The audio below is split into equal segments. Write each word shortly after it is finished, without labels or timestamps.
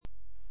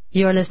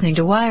You're listening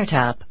to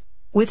WireTap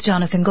with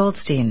Jonathan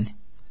Goldstein.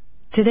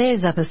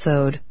 Today's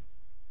episode,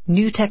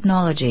 New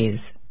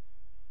Technologies.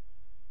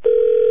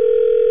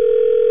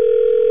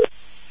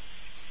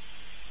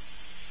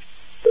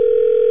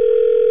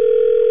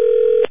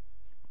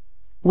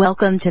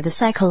 Welcome to the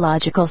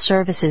Psychological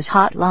Services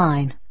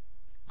Hotline.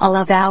 All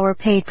of our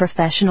paid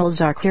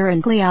professionals are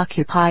currently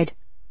occupied.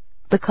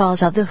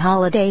 Because of the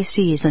holiday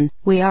season,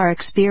 we are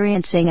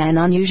experiencing an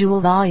unusual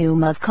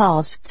volume of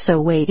calls, so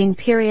waiting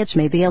periods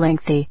may be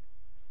lengthy.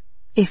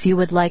 If you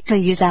would like to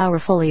use our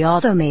fully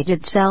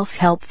automated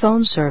self-help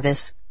phone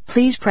service,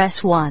 please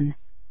press 1.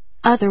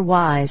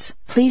 Otherwise,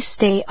 please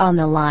stay on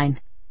the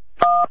line.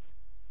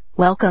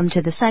 Welcome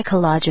to the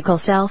Psychological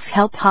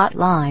Self-Help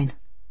Hotline.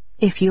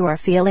 If you are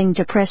feeling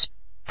depressed,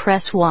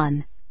 press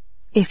 1.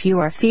 If you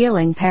are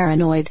feeling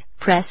paranoid,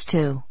 press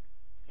 2.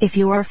 If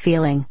you are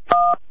feeling,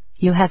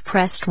 you have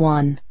pressed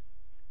 1.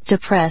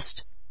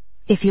 Depressed.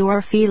 If you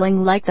are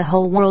feeling like the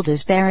whole world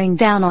is bearing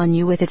down on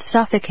you with its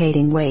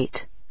suffocating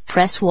weight,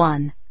 press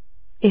 1.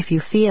 If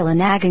you feel a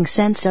nagging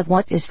sense of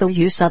what is the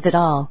use of it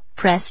all,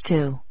 press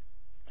 2.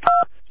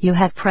 You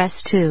have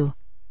pressed 2.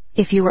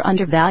 If you were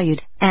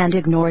undervalued and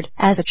ignored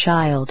as a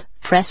child,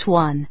 press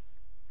 1.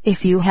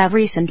 If you have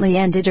recently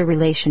ended a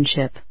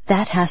relationship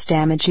that has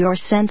damaged your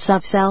sense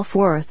of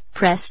self-worth,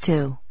 press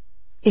 2.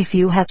 If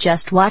you have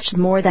just watched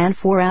more than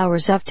 4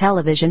 hours of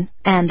television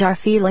and are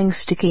feeling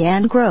sticky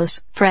and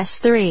gross, press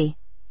 3.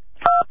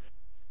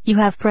 You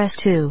have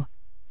pressed 2.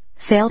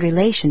 Failed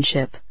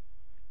relationship.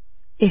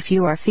 If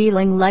you are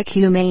feeling like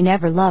you may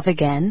never love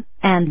again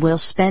and will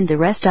spend the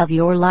rest of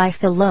your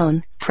life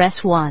alone,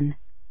 press 1.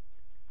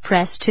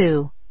 Press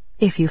 2.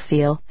 If you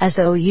feel as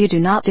though you do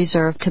not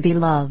deserve to be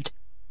loved.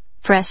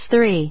 Press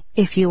 3.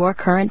 If you are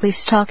currently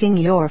stalking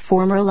your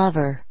former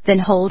lover, then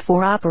hold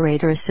for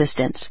operator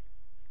assistance.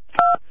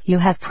 You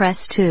have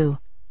pressed 2.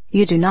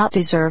 You do not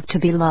deserve to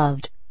be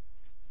loved.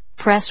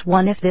 Press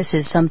 1 if this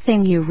is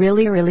something you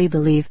really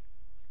believe.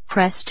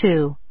 Press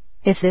 2.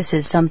 If this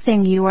is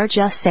something you are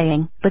just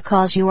saying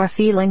because you are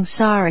feeling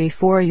sorry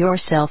for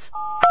yourself.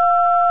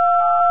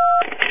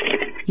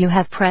 You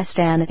have pressed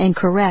an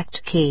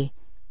incorrect key.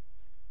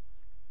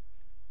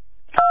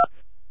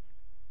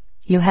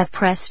 You have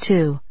pressed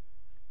 2.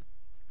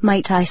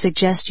 Might I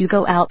suggest you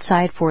go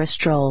outside for a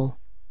stroll?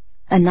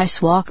 A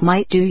nice walk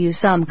might do you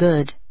some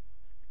good.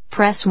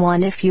 Press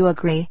 1 if you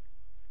agree.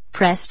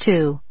 Press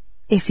 2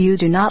 if you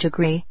do not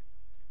agree.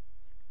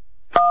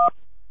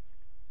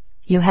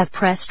 You have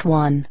pressed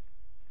 1.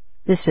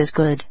 This is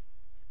good.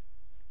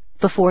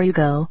 Before you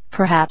go,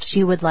 perhaps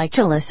you would like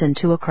to listen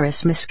to a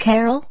Christmas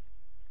carol?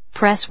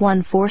 Press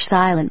 1 for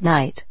Silent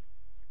Night.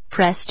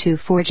 Press 2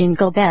 for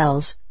Jingle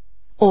Bells.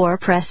 Or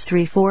press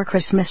 3 for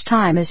Christmas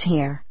Time is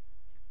Here.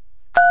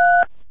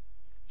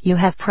 You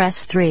have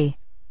pressed 3.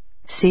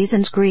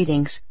 Season's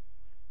greetings.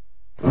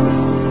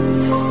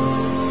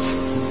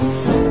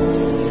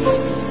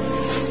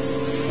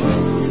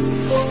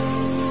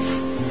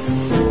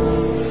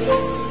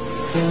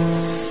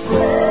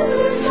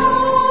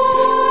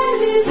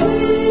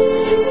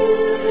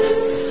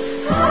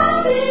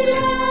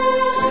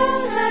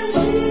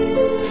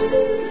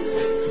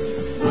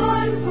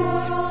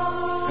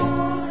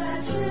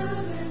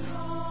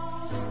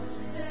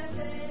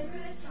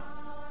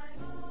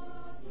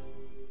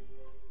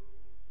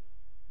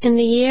 In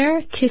the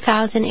year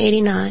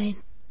 2089,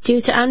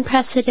 due to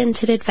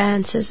unprecedented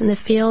advances in the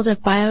field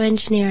of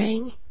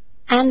bioengineering,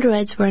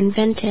 androids were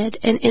invented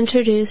and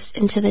introduced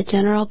into the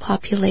general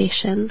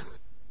population.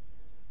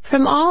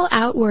 From all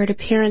outward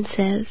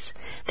appearances,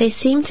 they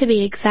seemed to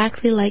be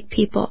exactly like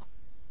people.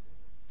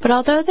 But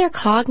although their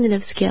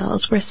cognitive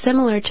skills were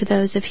similar to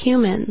those of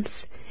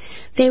humans,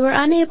 they were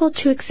unable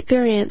to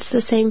experience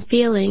the same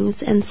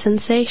feelings and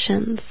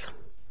sensations.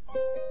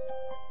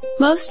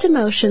 Most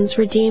emotions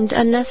were deemed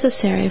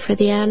unnecessary for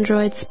the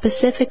android's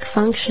specific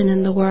function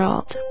in the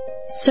world.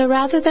 So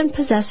rather than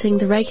possessing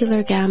the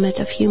regular gamut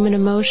of human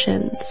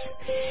emotions,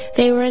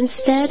 they were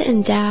instead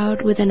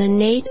endowed with an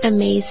innate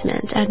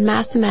amazement at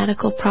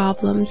mathematical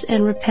problems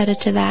and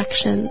repetitive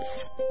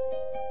actions.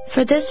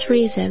 For this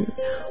reason,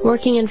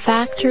 working in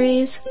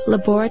factories,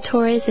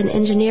 laboratories, and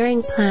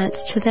engineering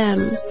plants to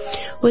them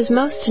was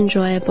most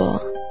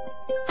enjoyable.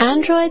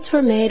 Androids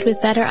were made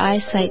with better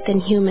eyesight than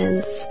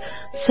humans,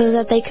 so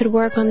that they could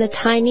work on the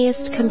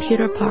tiniest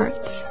computer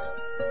parts.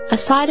 A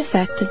side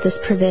effect of this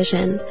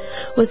provision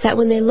was that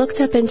when they looked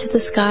up into the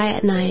sky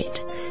at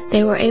night,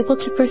 they were able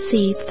to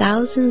perceive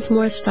thousands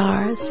more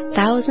stars,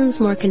 thousands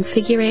more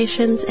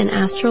configurations and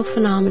astral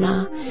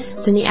phenomena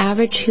than the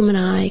average human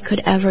eye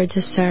could ever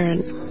discern.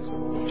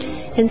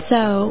 And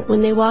so,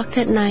 when they walked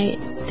at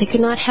night, they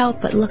could not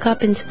help but look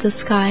up into the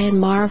sky and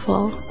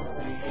marvel.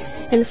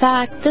 In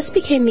fact, this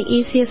became the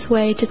easiest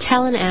way to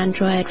tell an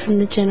android from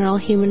the general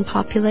human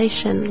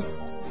population.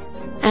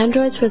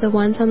 Androids were the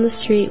ones on the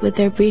street with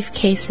their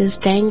briefcases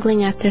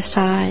dangling at their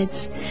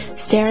sides,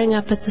 staring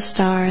up at the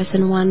stars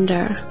in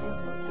wonder.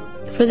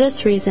 For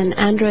this reason,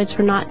 androids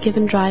were not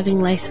given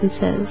driving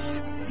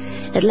licenses.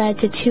 It led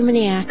to too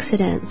many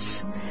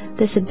accidents,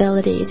 this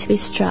ability to be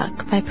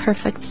struck by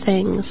perfect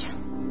things.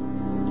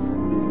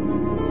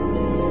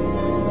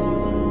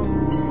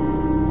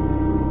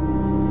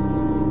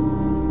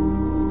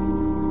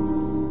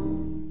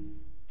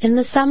 In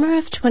the summer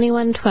of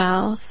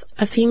 2112,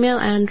 a female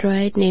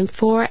android named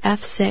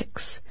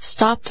 4F6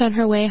 stopped on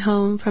her way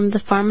home from the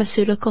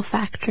pharmaceutical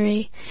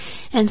factory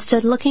and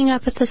stood looking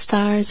up at the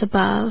stars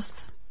above.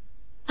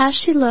 As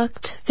she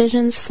looked,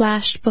 visions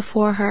flashed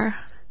before her.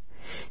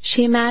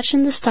 She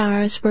imagined the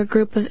stars were a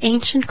group of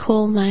ancient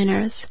coal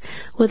miners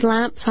with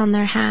lamps on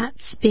their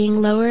hats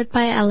being lowered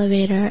by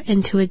elevator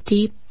into a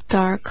deep,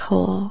 dark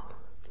hole.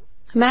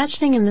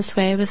 Imagining in this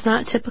way was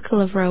not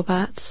typical of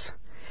robots.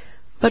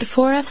 But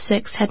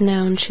 4F6 had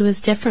known she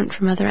was different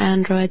from other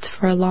androids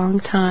for a long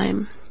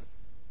time.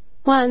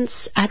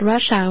 Once, at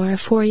rush hour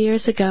 4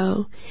 years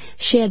ago,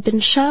 she had been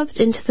shoved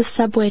into the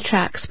subway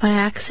tracks by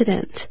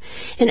accident,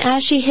 and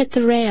as she hit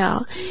the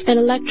rail, an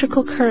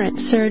electrical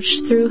current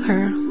surged through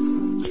her.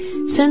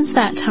 Since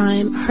that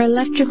time, her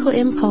electrical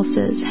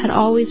impulses had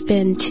always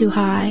been too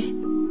high.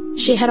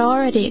 She had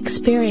already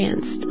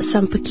experienced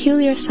some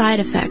peculiar side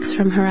effects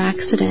from her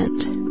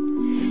accident.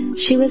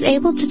 She was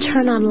able to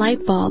turn on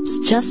light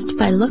bulbs just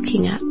by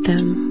looking at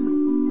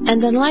them.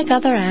 And unlike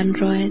other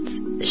androids,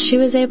 she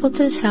was able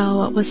to tell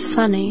what was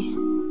funny.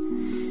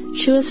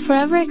 She was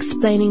forever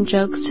explaining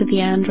jokes to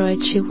the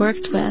androids she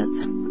worked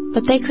with,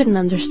 but they couldn't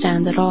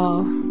understand at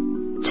all.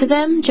 To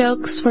them,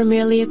 jokes were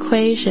merely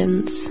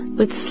equations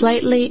with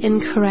slightly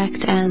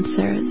incorrect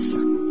answers.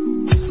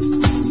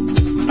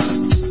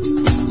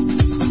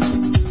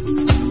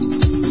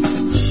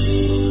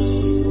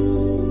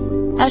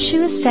 As she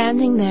was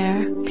standing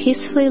there,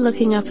 peacefully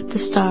looking up at the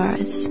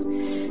stars,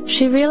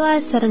 she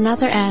realized that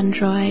another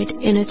android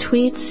in a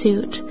tweed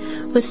suit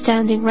was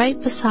standing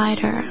right beside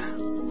her,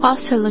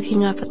 also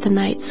looking up at the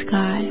night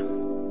sky.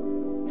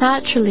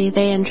 Naturally,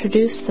 they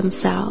introduced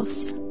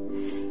themselves.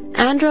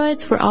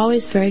 Androids were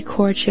always very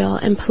cordial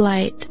and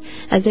polite,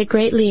 as it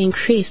greatly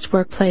increased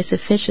workplace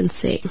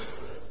efficiency.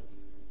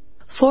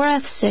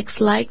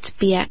 4F6 liked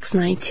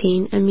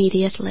BX-19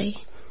 immediately.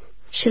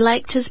 She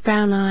liked his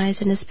brown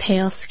eyes and his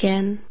pale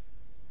skin.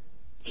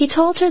 He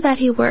told her that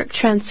he worked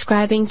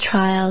transcribing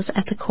trials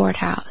at the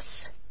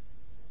courthouse.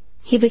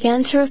 He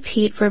began to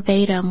repeat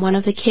verbatim one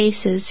of the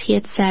cases he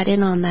had sat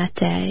in on that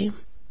day.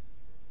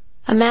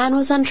 A man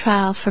was on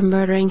trial for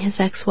murdering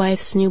his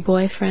ex-wife's new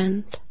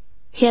boyfriend.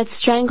 He had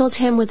strangled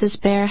him with his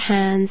bare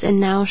hands and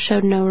now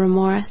showed no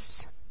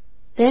remorse.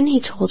 Then he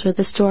told her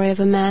the story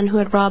of a man who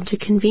had robbed a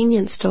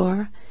convenience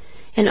store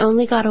and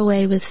only got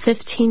away with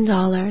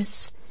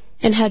 $15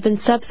 and had been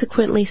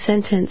subsequently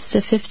sentenced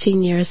to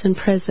 15 years in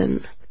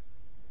prison.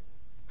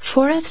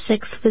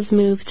 4F6 was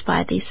moved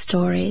by these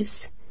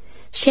stories.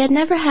 She had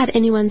never had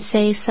anyone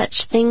say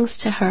such things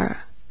to her.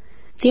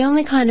 The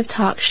only kind of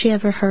talk she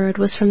ever heard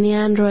was from the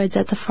androids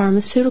at the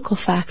pharmaceutical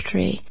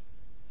factory,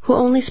 who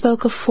only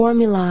spoke of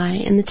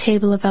formulae in the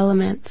table of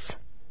elements.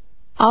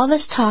 All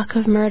this talk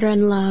of murder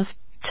and love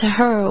to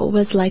her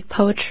was like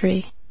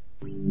poetry.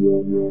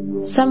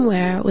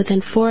 Somewhere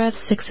within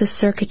 4F6's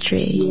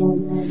circuitry,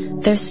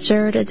 there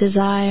stirred a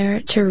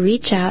desire to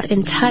reach out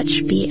and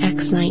touch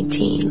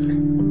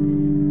BX-19.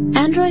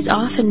 Androids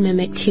often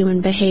mimicked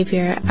human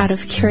behavior out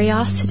of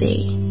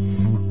curiosity.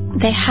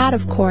 They had,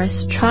 of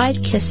course,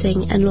 tried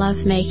kissing and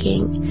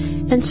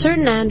lovemaking, and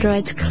certain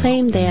androids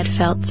claimed they had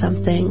felt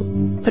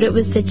something, but it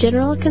was the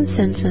general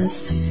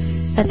consensus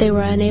that they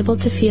were unable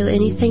to feel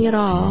anything at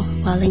all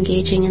while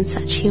engaging in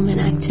such human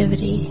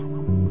activity.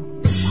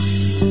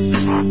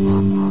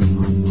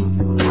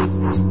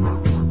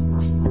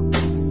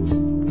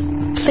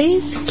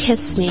 "Please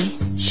kiss me,"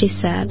 she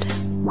said.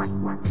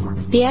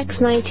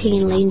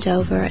 BX-19 leaned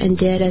over and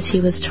did as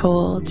he was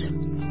told.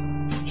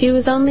 He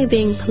was only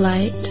being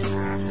polite,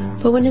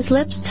 but when his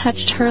lips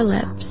touched her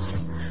lips,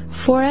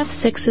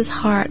 4F6's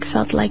heart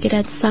felt like it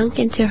had sunk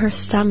into her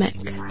stomach.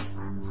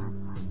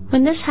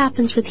 When this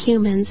happens with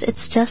humans,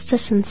 it's just a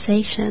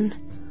sensation.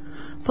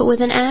 But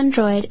with an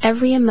android,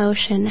 every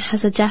emotion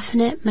has a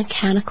definite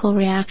mechanical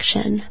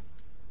reaction.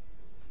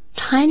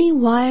 Tiny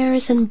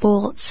wires and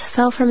bolts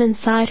fell from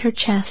inside her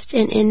chest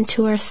and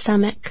into her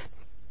stomach.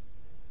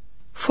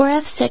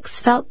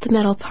 4F6 felt the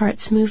metal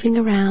parts moving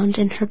around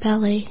in her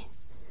belly.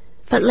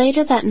 But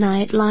later that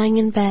night, lying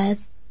in bed,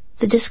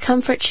 the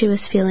discomfort she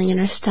was feeling in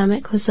her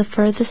stomach was the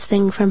furthest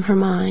thing from her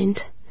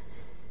mind.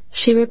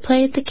 She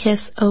replayed the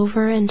kiss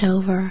over and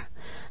over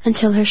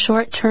until her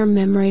short-term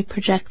memory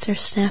projector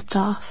snapped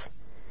off,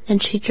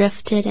 and she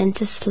drifted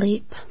into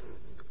sleep.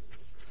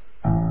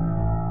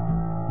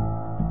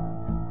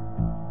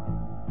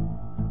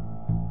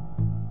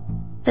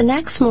 The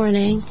next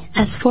morning,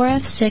 as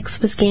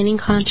 4F6 was gaining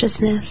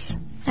consciousness,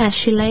 as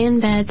she lay in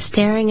bed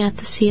staring at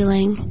the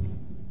ceiling,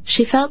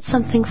 she felt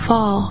something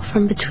fall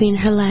from between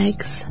her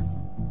legs.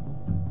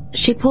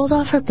 She pulled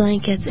off her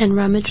blankets and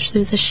rummaged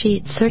through the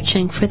sheets,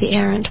 searching for the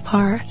errant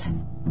part.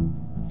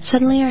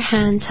 Suddenly her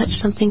hand touched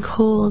something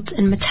cold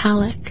and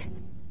metallic.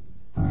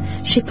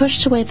 She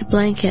pushed away the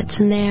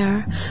blankets, and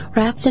there,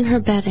 wrapped in her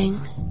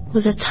bedding,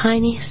 was a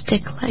tiny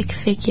stick-like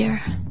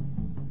figure.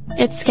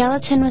 Its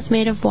skeleton was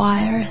made of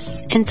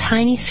wires and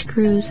tiny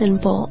screws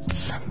and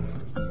bolts.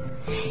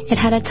 It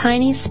had a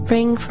tiny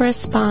spring for a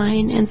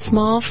spine, and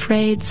small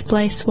frayed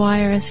splice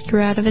wires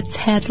grew out of its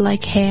head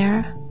like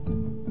hair.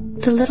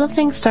 The little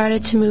thing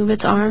started to move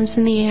its arms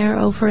in the air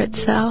over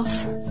itself.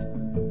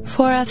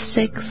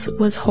 4F6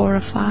 was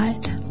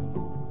horrified.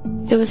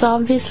 It was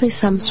obviously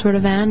some sort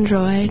of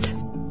android,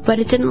 but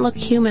it didn't look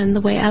human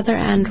the way other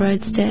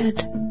androids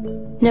did.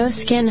 No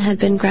skin had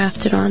been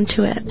grafted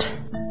onto it.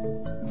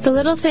 The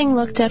little thing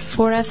looked at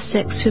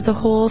 4F6 through the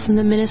holes in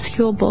the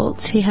minuscule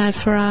bolts he had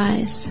for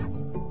eyes.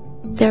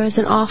 There was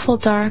an awful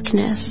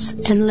darkness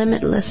and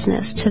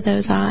limitlessness to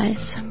those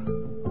eyes.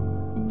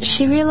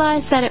 She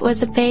realized that it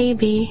was a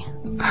baby,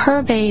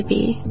 her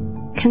baby,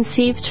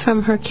 conceived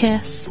from her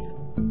kiss.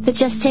 The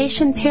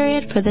gestation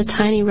period for the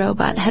tiny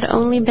robot had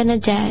only been a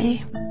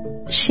day.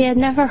 She had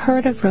never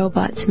heard of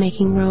robots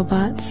making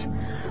robots,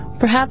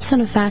 perhaps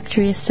on a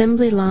factory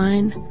assembly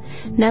line,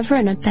 never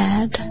in a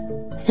bed,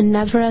 and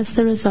never as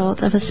the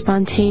result of a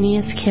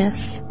spontaneous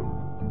kiss.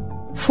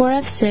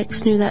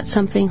 4F6 knew that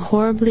something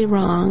horribly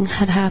wrong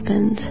had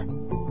happened.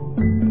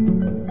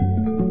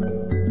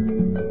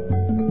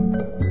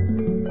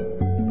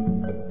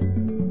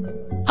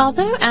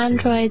 Although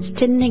androids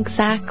didn't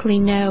exactly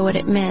know what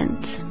it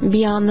meant,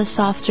 beyond the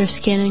softer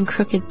skin and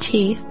crooked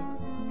teeth,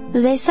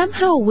 they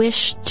somehow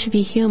wished to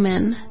be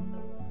human.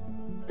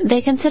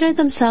 They considered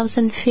themselves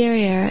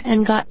inferior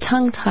and got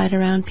tongue-tied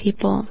around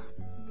people.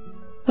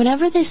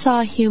 Whenever they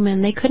saw a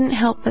human, they couldn't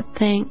help but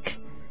think,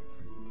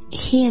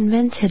 "He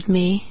invented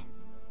me."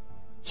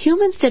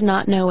 Humans did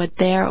not know what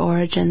their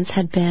origins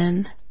had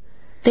been.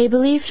 They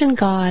believed in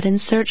God and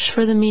searched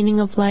for the meaning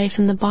of life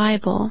in the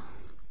Bible.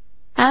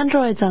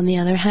 Androids, on the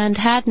other hand,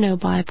 had no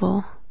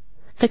Bible.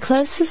 The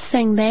closest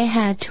thing they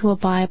had to a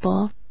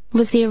Bible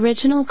was the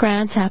original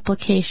grant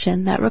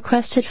application that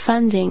requested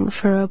funding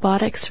for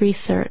robotics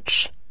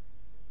research.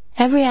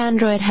 Every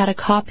android had a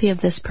copy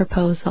of this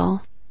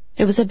proposal.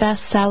 It was a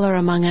bestseller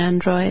among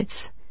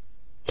androids.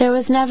 There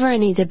was never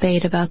any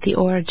debate about the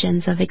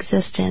origins of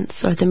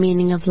existence or the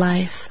meaning of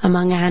life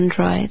among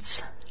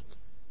androids.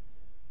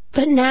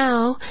 But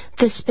now,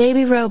 this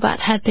baby robot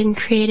had been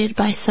created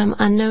by some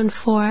unknown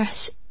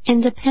force,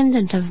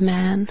 independent of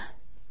man.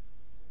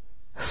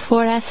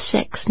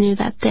 4F6 knew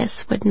that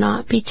this would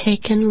not be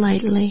taken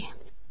lightly.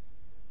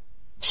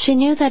 She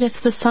knew that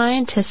if the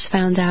scientists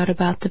found out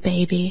about the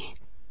baby,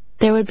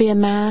 there would be a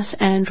mass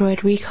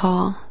android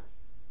recall.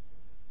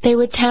 They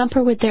would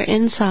tamper with their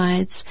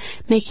insides,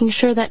 making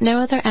sure that no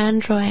other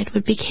android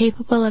would be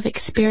capable of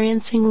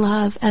experiencing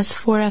love as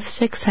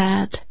 4F6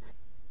 had,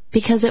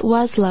 because it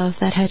was love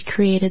that had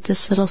created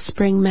this little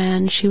spring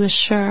man, she was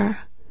sure.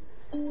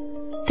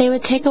 They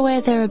would take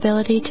away their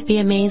ability to be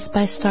amazed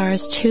by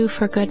stars too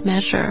for good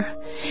measure,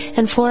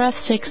 and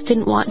 4F6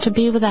 didn't want to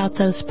be without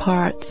those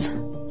parts.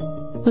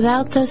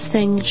 Without those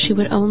things, she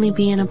would only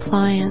be an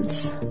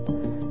appliance,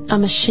 a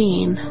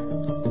machine.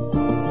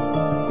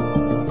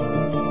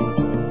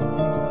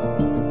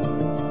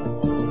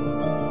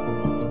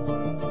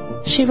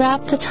 She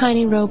wrapped the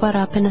tiny robot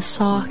up in a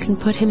sock and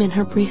put him in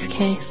her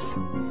briefcase.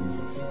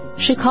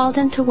 She called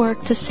into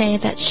work to say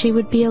that she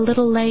would be a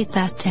little late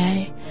that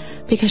day,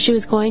 because she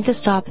was going to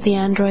stop at the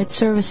android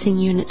servicing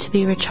unit to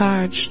be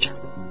recharged.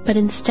 But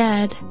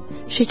instead,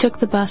 she took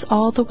the bus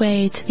all the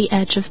way to the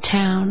edge of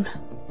town.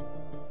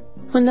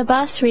 When the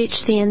bus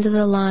reached the end of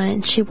the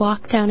line, she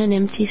walked down an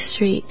empty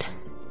street.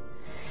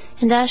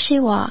 And as she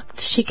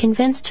walked, she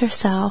convinced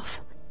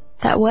herself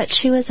that what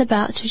she was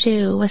about to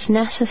do was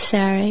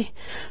necessary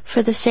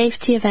for the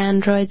safety of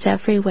androids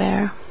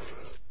everywhere.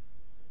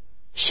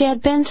 She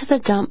had been to the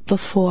dump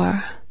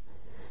before.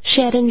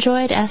 She had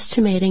enjoyed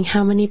estimating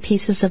how many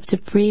pieces of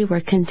debris were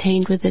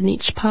contained within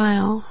each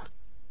pile.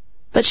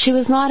 But she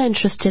was not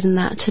interested in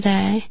that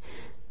today.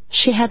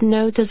 She had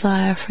no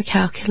desire for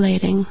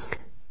calculating.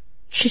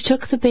 She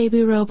took the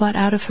baby robot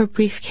out of her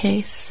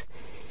briefcase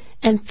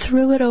and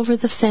threw it over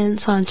the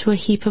fence onto a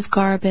heap of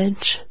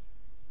garbage.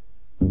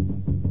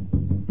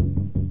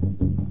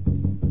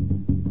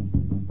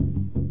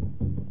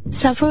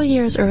 Several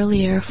years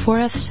earlier,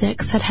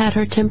 4F6 had had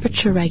her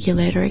temperature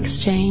regulator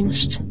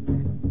exchanged.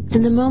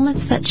 In the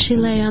moments that she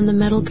lay on the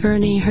metal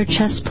gurney, her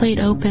chest plate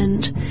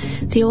opened,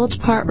 the old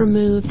part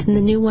removed and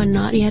the new one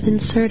not yet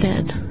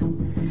inserted.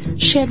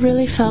 She had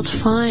really felt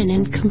fine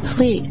and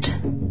complete.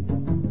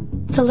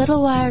 The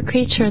little wire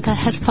creature that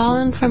had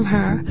fallen from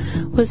her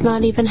was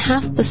not even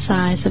half the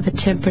size of a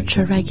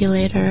temperature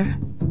regulator.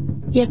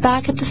 Yet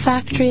back at the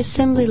factory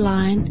assembly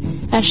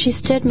line, as she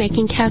stood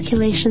making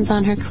calculations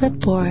on her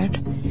clipboard,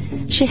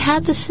 she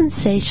had the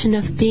sensation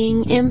of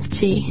being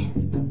empty.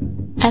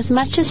 As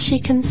much as she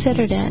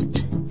considered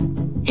it,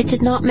 it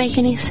did not make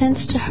any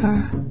sense to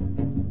her.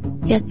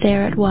 Yet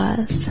there it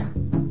was.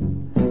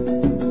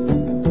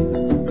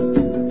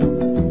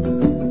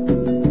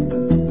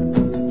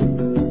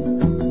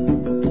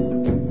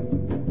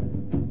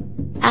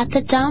 At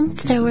the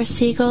dump, there were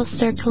seagulls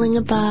circling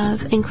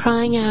above and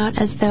crying out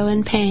as though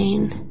in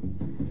pain.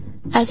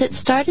 As it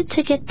started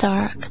to get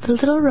dark, the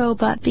little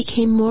robot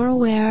became more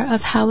aware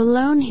of how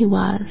alone he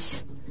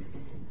was.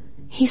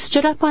 He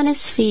stood up on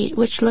his feet,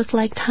 which looked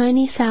like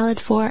tiny salad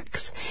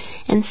forks,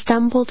 and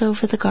stumbled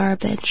over the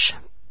garbage.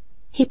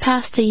 He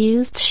passed a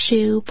used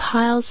shoe,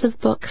 piles of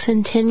books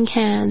and tin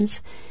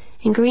cans,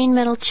 and green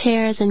metal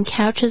chairs and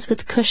couches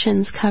with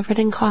cushions covered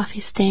in coffee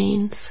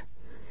stains.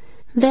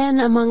 Then,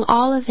 among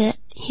all of it,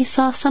 he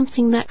saw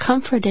something that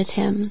comforted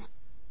him.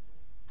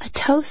 A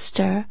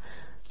toaster,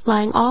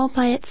 lying all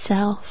by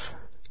itself.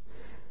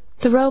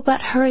 The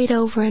robot hurried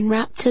over and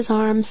wrapped his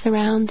arms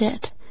around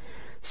it,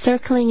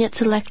 circling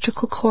its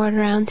electrical cord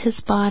around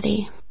his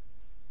body.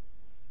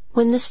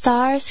 When the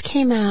stars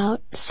came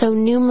out, so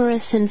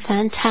numerous and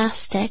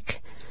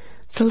fantastic,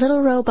 the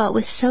little robot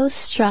was so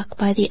struck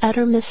by the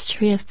utter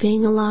mystery of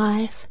being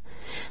alive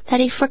that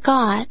he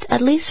forgot,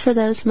 at least for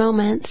those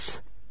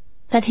moments,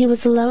 that he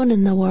was alone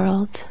in the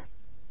world.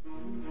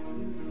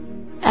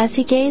 As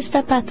he gazed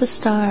up at the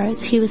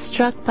stars, he was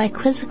struck by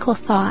quizzical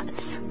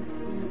thoughts.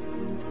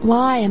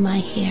 Why am I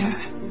here?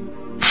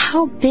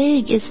 How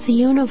big is the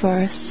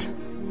universe?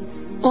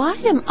 Why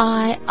am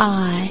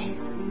I,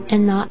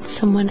 and not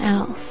someone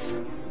else?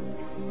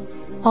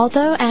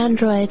 Although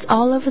androids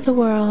all over the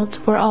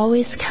world were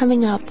always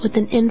coming up with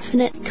an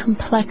infinite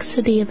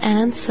complexity of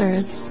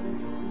answers,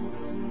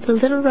 the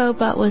little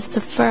robot was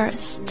the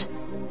first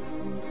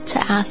to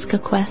ask a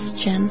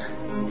question.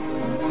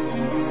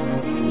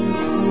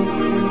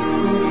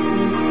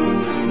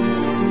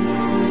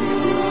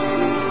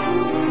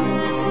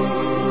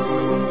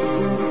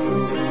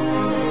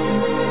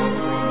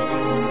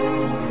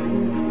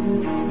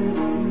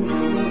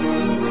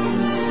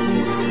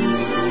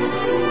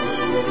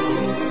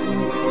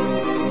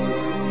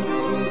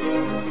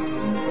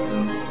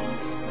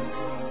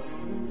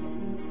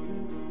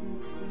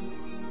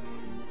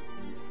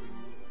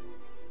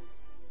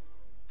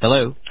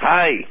 Hello.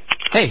 Hi.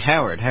 Hey,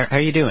 Howard. How are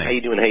you doing? How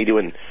you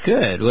doing?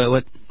 Good.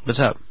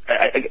 What's up?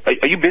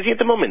 Are you busy at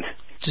the moment?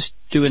 Just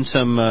doing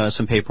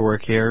some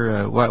paperwork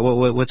here.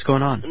 What's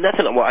going on?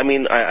 Nothing. Well, I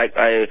mean,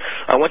 I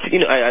want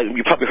to.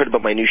 You probably heard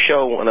about my new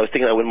show, and I was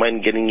thinking I wouldn't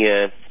mind getting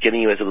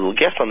you as a little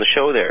guest on the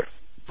show there.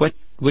 What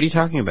are you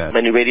talking about?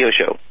 My new radio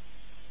show.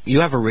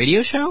 You have a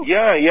radio show?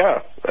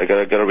 Yeah. I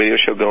got a radio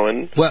show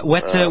going.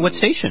 What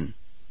station?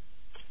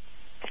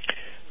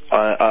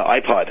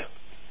 iPod.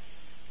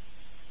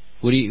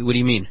 What do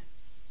you mean?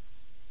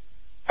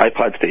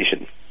 iPod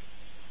station.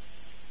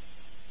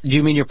 Do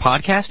you mean you're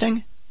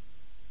podcasting?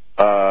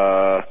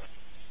 Like,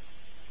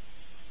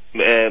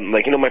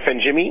 my friend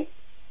Jimmy?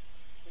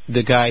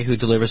 The guy who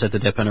delivers at the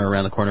dip-enter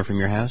around the corner from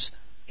your house?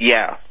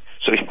 Yeah.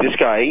 So this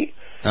guy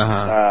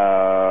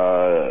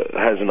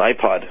has an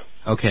iPod.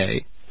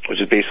 Okay. Which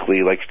is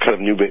basically like kind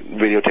of new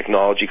radio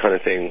technology kind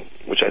of thing,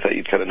 which I thought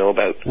you'd kind of know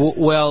about.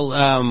 Well,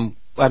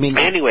 I mean...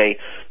 Anyway,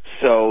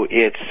 so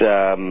it's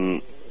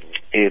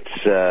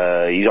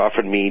he's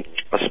offered me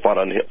a spot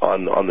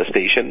on the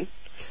station.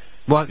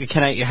 Well,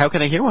 how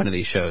can I hear one of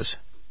these shows?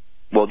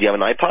 Well, do you have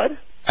an iPod?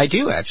 I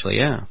do, actually,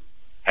 yeah.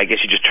 I guess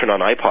you just turn on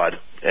iPod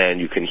and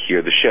you can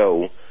hear the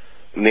show.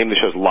 The name of the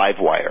show is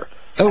Livewire.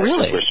 Oh,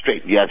 really? So we're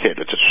straight. Yeah, that's it.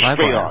 It's a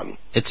straight on.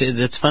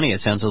 It's funny.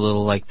 It sounds a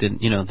little like the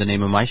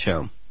name of my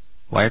show,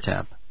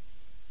 WireTap.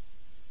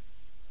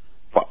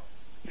 Well,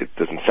 it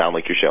doesn't sound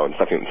like your show. It's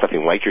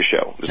nothing like your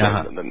show. There's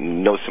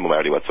no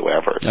similarity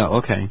whatsoever. Oh,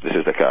 okay. This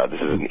is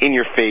an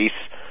in-your-face,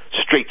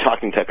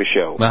 straight-talking type of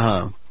show.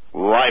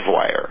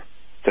 Livewire.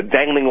 It's a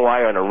dangling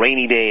wire on a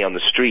rainy day on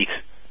the street.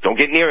 Don't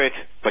get near it,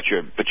 but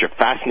you're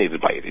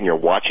fascinated by it, and you're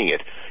watching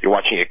it. You're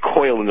watching it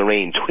coil in the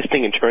rain,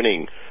 twisting and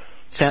turning.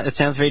 It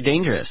sounds very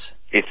dangerous.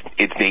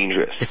 It's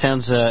dangerous. It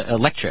sounds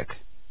electric.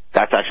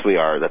 That's actually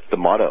that's the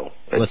motto.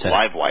 What's that?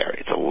 Livewire.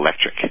 It's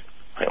electric.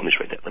 Let me just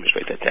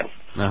write that down.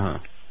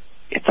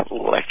 It's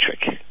electric.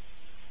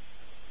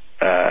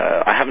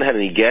 I haven't had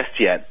any guests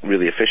yet,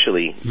 really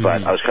officially,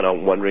 but I was kind of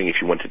wondering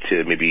if you wanted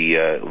to maybe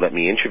let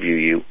me interview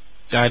you.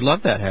 I'd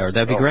love that, Howard.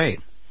 That'd be great.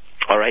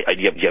 All right.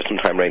 Do you have some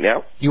time right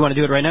now? You want to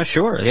do it right now?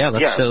 Sure. Yeah.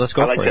 Let's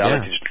go for it. I'd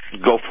like to just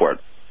go for it.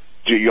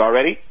 You all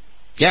ready?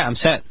 Yeah, I'm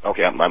set.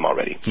 Okay, I'm all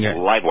ready. Yeah.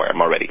 Livewire.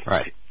 I'm all ready. All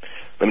right.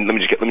 Let me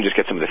just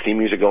get some of the theme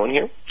music going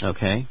here.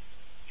 Okay.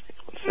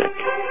 1 sec.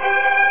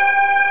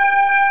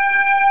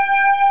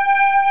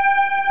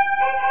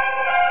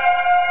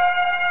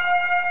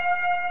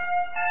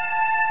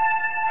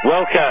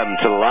 Welcome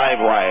to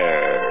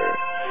Livewire.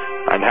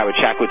 I'm Howard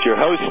Chackwitz, your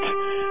host,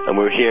 and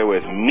we're here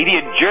with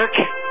media jerk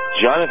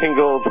Jonathan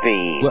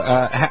Goldstein.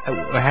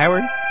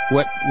 Howard,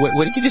 what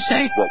did you just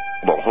say? Well,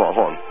 hold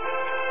on.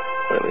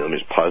 Let me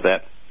just pause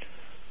that.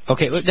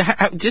 Okay, what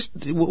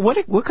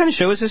kind of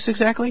show is this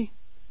exactly?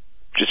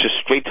 Just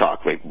straight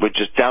talk. We're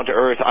just down to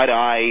earth, eye to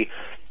eye.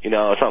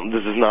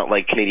 This is not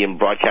like Canadian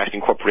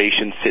Broadcasting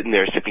Corporation sitting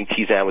there sipping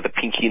tisane with a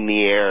pinky in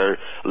the air,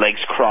 legs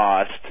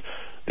crossed.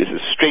 This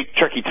is straight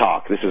turkey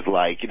talk. This is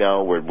like,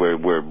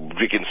 we're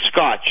drinking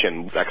scotch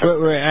and that kind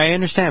of thing. I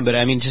understand, but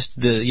I mean just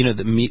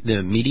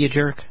the media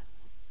jerk.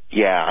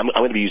 Yeah, I'm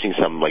going to be using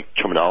some like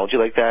terminology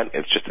like that.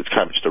 It's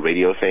kind of just a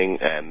radio thing,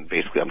 and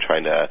basically I'm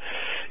trying to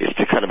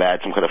kind of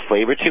add some kind of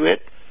flavor to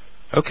it.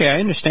 Okay, I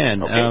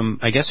understand. Okay.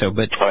 I guess so,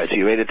 but... All right, so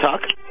you ready to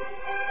talk?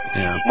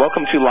 Yeah.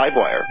 Welcome to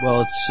Livewire.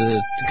 Well, it's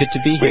good to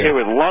be We're here here.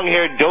 with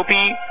long-haired,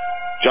 dopey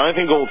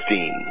Jonathan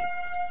Goldstein.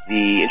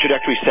 The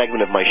introductory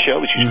segment of my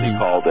show is usually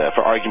called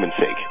For Argument's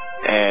Sake.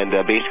 And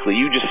basically,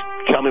 you just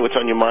tell me what's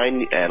on your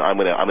mind, and I'm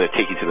gonna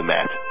take you to the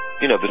mat.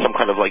 You know, if there's some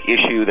kind of like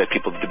issue that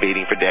people have been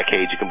debating for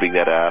decades, you can bring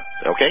that up.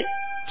 Okay?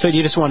 So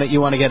you just want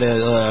to get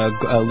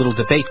a little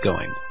debate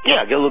going?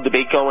 Yeah, get a little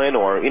debate going,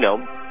 or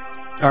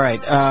All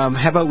right.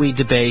 How about we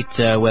debate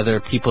whether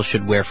people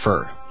should wear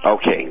fur?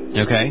 Okay.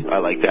 Okay. I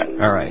like that.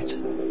 All right.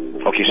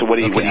 Okay, so what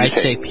do you I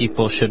say? say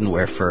people shouldn't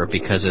wear fur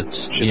because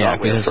it's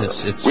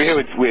it's. We're here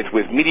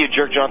with media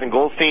jerk Jonathan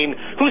Goldstein,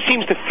 who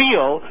seems to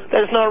feel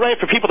that it's not right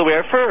for people to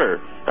wear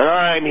fur. And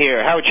I'm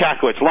here, Howard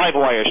Chakowitz, live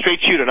wire, straight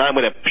shooter, and I'm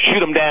going to shoot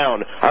him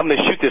down. I'm going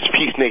to shoot this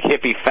peacenik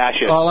hippie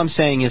fascist. All I'm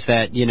saying is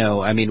that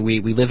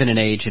we live in an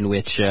age in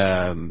which we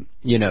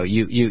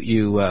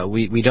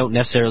don't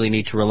necessarily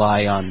need to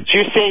rely on. So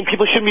you're saying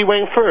people shouldn't be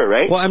wearing fur,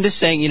 right? Well, I'm just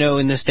saying,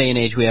 in this day and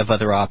age we have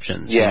other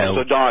options. Yeah.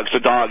 So dogs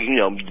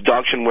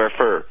shouldn't wear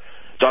fur.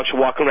 Dogs should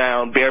walk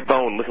around bare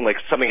bone, looking like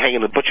something hanging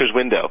in the butcher's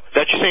window. Is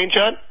that what you're saying,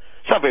 John?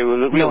 It's not very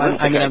realistic.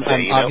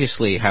 I'm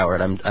obviously,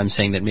 Howard. I'm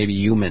saying that maybe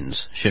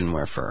humans shouldn't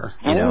wear fur.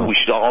 We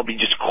should all be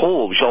just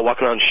cold. We should all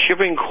walk around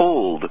shivering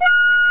cold.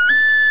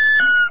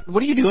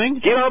 What are you doing?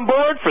 Get on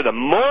board for the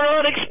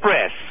Moron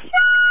Express.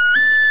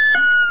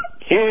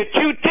 Here are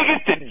 2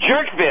 tickets to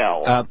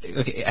Jerkville.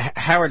 Okay,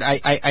 Howard,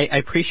 I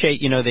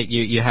appreciate that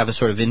you have a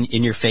sort of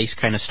in your face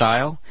kind of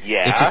style.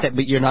 Yeah. It's just that,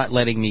 but you're not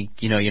letting me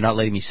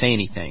say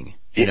anything.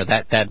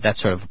 That's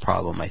sort of a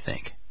problem, I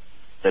think.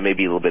 That may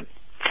be a little bit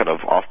kind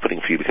of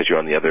off-putting for you because you're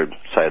on the other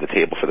side of the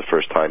table for the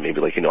first time. Maybe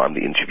I'm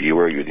the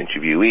interviewer, you're the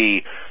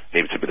interviewee.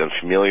 Maybe it's a bit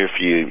unfamiliar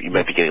for you. You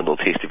might be getting a little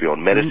taste of your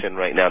own medicine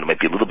right now, and it might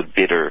be a little bit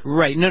bitter.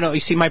 Right. No. You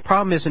see, my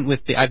problem isn't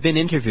with I've been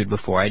interviewed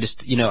before. I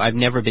just, I've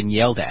never been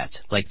yelled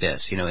at like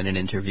this, in an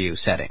interview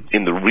setting.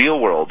 In the real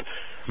world,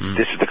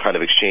 this is the kind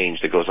of exchange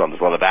that goes on. There's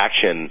a lot of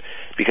action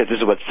because this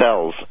is what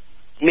sells.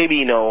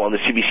 Maybe, on the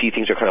CBC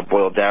things are kind of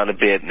boiled down a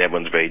bit and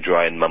everyone's very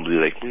dry and mumbly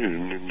like, but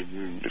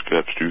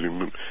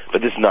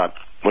this is not,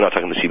 we're not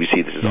talking the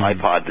CBC, this is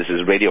iPod, this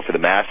is radio for the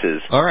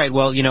masses. All right,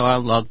 well,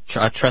 I'll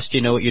trust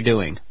you know what you're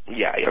doing.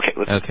 Yeah, okay,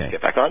 let's get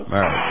back on. All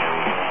right.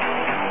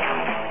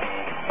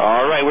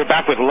 All right, we're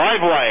back with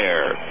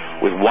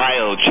Livewire with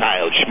Wild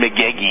Child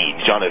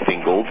Schmigegi,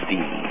 Jonathan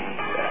Goldstein.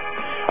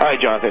 All right,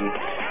 Jonathan.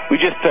 We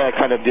just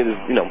kind of did,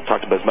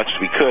 talked about as much as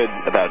we could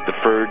about the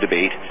fur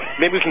debate.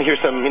 Maybe we can hear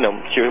some,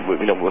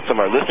 what some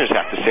of our listeners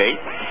have to say.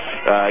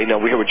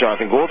 We're here with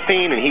Jonathan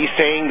Goldstein, and he's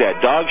saying that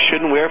dogs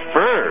shouldn't wear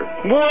fur.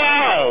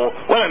 Wow!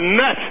 What a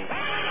nut!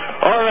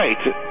 All right.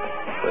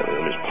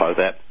 Let me just pause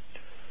that.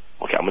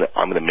 Okay, I'm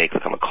gonna make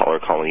like I'm a caller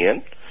calling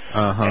in,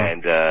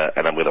 and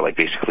I'm gonna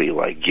basically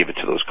give it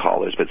to those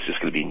callers, but it's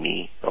just gonna be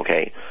me.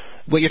 Okay.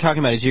 What you're talking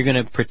about is you're going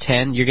to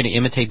pretend, you're going to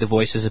imitate the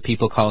voices of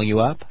people calling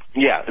you up?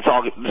 Yeah, this is all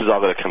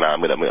going to come out.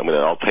 I'm going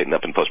to all tighten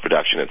up in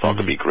post-production. It's all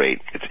going to be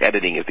great.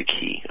 Editing is the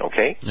key,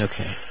 okay?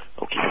 Okay.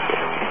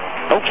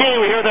 Okay,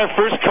 we hear our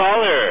first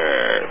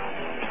caller.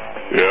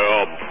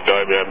 Yeah,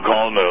 I'm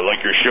calling to like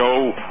your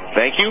show.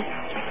 Thank you.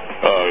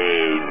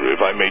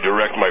 If I may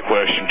direct my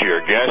question to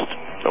your guest.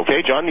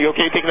 Okay, John, you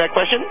okay taking that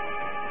question?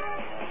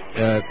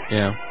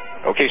 Yeah.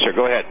 Okay, sir,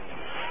 go ahead.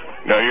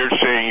 Now you're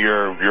saying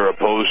you're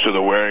opposed to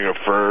the wearing of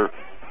fur.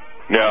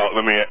 Now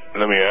let me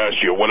ask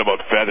you, what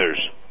about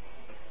feathers?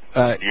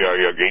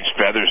 You're against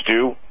feathers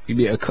too?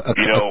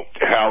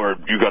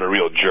 Howard, you got a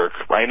real jerk.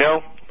 I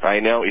know,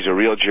 he's a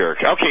real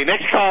jerk. Okay,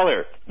 next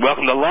caller.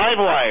 Welcome to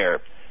Livewire.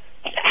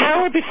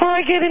 Howard, before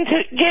I get into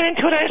it, I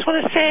just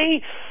want to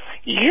say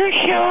your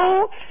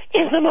show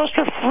is the most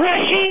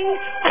refreshing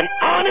and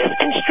honest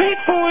and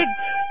straightforward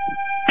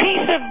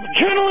piece of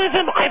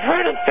journalism I've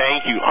heard of.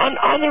 Thank you.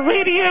 On the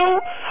radio,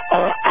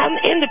 or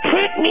in the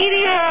print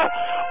media,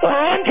 or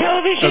on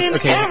television,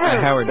 okay, ever.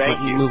 Howard,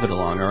 you move it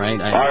along, all right?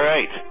 All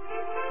right.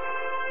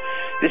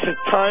 This is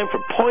time for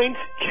Point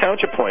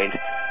Counterpoint,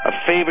 a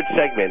favorite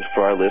segment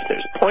for our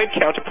listeners. Point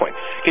Counterpoint.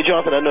 Okay,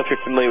 Jonathan, I don't know if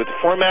you're familiar with the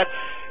format.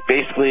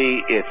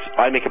 Basically, it's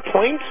I make a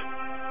point,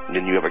 and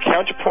then you have a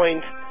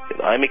counterpoint,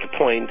 and I make a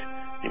point,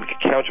 you make a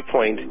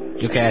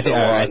counterpoint. Okay,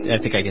 I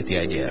think I get the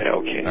idea.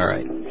 Okay. All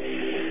right.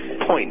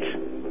 Point.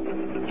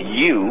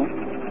 You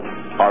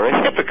are a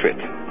hypocrite.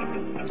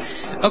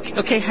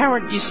 Okay,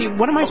 Howard, you see,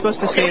 what am I supposed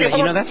to say?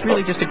 That's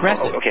really just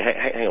aggressive. Okay,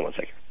 hang on one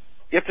second.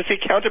 You have to say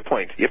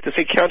counterpoint. This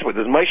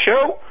is my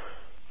show.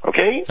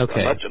 Okay?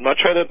 Okay. I'm not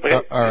trying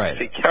to... all right.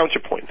 Say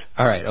counterpoint.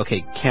 All right,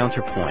 okay,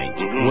 counterpoint.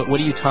 Mm-hmm.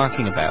 What are you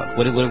talking about?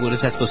 What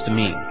is that supposed to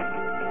mean?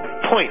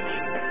 Point.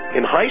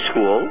 In high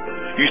school,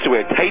 you used to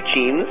wear tight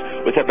jeans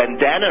with a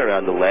bandana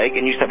around the leg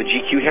and used to have a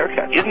GQ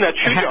haircut. Isn't that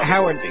true, John?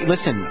 Howard,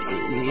 listen,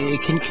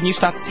 can you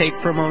stop the tape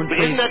for a moment,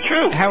 please? Isn't that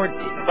true? Howard...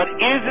 But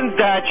isn't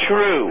that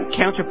true?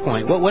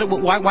 Counterpoint.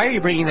 Why are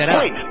you bringing that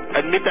up? Point.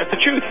 Admit that's the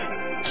truth.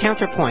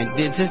 Counterpoint.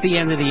 This is the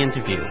end of the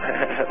interview.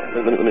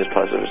 Let me just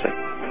pause it for a second.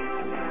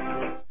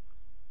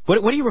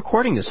 What are you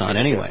recording this on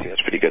anyway? Yeah,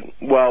 that's pretty good.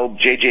 Well,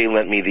 JJ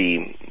lent me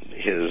the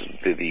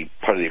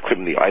part of the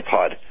equipment, the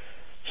iPod.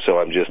 So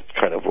I'm just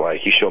kind of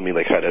like, he showed me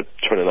like how to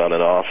turn it on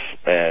and off,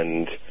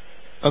 and...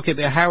 Okay,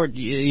 but Howard,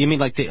 you mean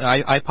like the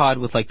iPod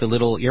with like the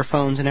little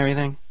earphones and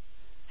everything?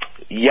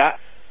 Yeah.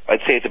 I'd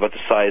say it's about the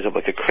size of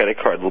like a credit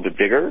card, a little bit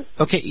bigger.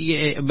 Okay,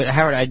 yeah, but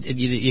Howard,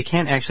 you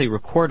can't actually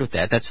record with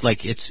that. That's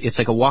like, it's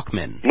like a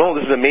Walkman. No,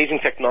 this is amazing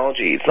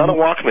technology. It's not a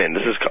Walkman.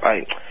 This is...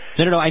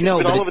 No, I know.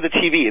 It's all over the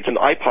TV. It's an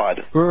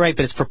iPod. Right,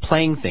 but it's for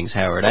playing things,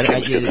 Howard.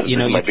 Okay, You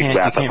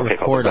can't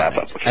record on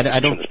it. I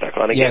don't. Turn this back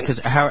on again. Yeah, because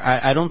Howard,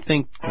 I don't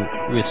think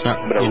it's not.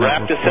 I'm gonna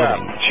wrap this up.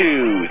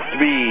 2,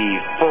 3,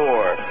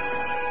 4.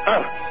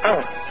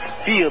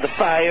 Feel the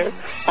fire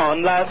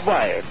on live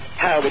wire.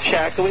 Howard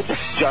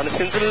Chakowitz,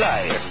 Jonathan's a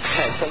liar.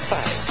 Pants on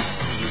fire.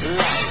 He's a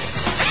liar.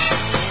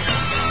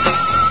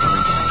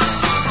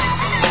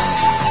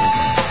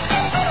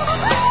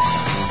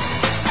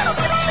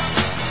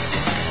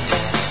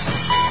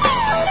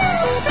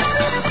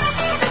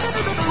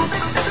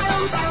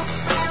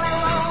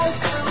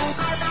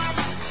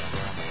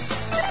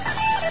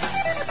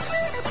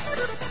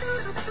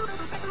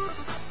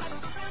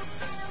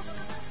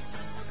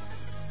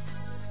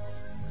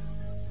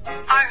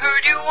 I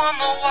heard you on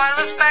the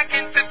wireless back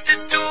in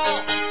 52,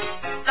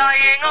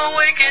 lying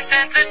awake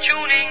intently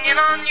tuning in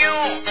on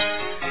you.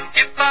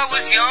 If I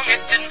was young,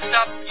 it didn't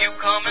stop you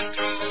coming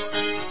through.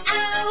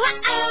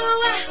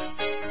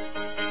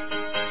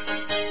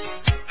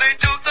 They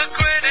took the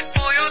credit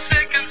for your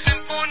second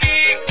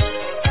symphony,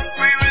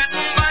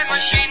 rewritten by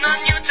machine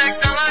on new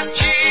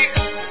technology,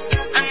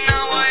 and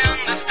now I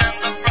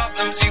understand the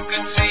problems you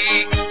could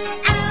see.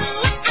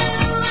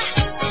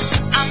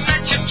 I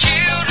met your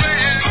children.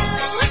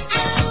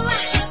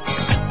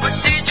 What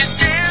did you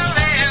tell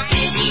them?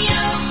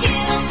 Video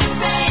killed the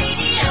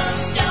radio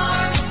star.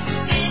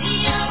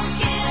 Video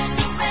killed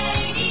the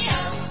radio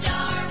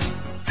star.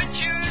 The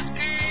tears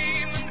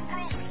came and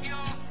broke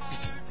your heart.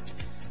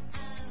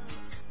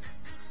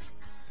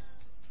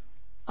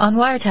 On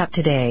WireTap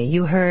today,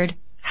 you heard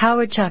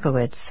Howard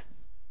Chakowitz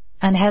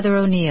and Heather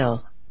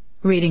O'Neill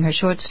reading her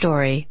short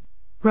story,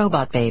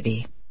 Robot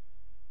Baby.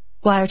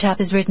 WireTap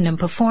is written and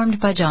performed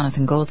by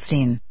Jonathan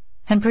Goldstein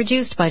and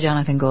produced by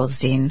Jonathan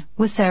Goldstein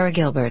with Sarah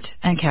Gilbert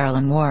and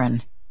Carolyn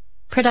Warren.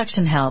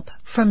 Production help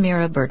from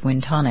Mira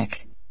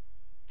Birdwin-Tonic.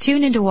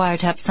 Tune into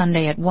WireTap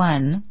Sunday at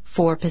 1,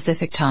 4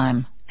 Pacific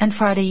Time, and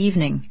Friday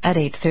evening at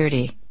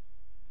 8:30.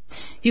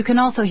 You can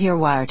also hear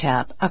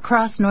WireTap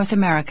across North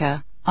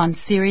America on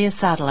Sirius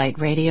Satellite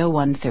Radio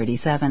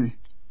 137.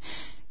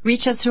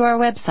 Reach us through our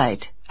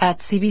website at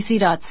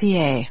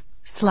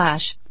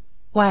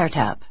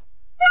cbc.ca/wiretap.